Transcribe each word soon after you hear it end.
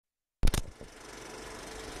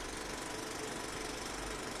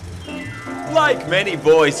Like many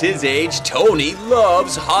boys his age, Tony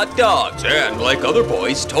loves hot dogs. And like other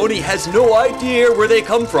boys, Tony has no idea where they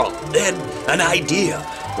come from. Then, an idea.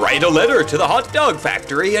 Write a letter to the hot dog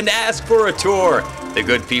factory and ask for a tour. The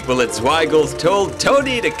good people at Zweigles told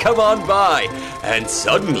Tony to come on by. And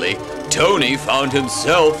suddenly, Tony found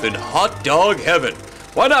himself in hot dog heaven.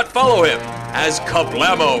 Why not follow him as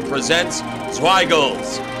Kablamo presents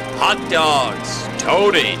Zweigles, Hot Dogs,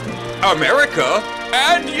 Tony, America,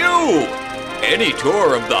 and you! Any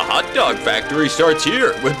tour of the hot dog factory starts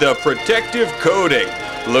here with the protective coating.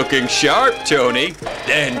 Looking sharp, Tony.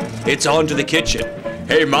 Then it's on to the kitchen.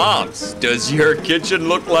 Hey moms, does your kitchen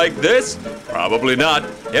look like this? Probably not.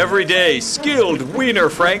 Every day, skilled Wiener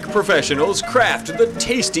Frank professionals craft the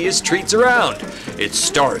tastiest treats around. It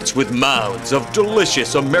starts with mounds of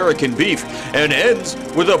delicious American beef and ends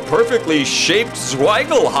with a perfectly shaped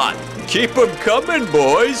Zweigel hot. Keep 'em coming,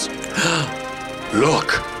 boys.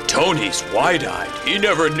 Look, Tony's wide-eyed. He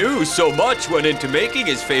never knew so much went into making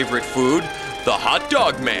his favorite food. The hot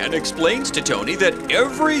dog man explains to Tony that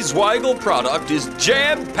every Zweigel product is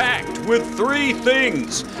jam-packed with 3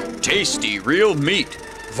 things: tasty real meat,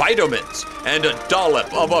 vitamins, and a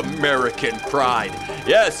dollop of American pride.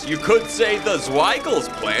 Yes, you could say the Zweigles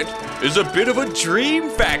plant is a bit of a dream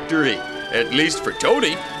factory, at least for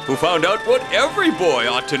Tony, who found out what every boy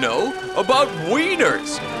ought to know about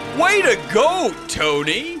wieners. Way to go,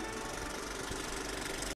 Tony!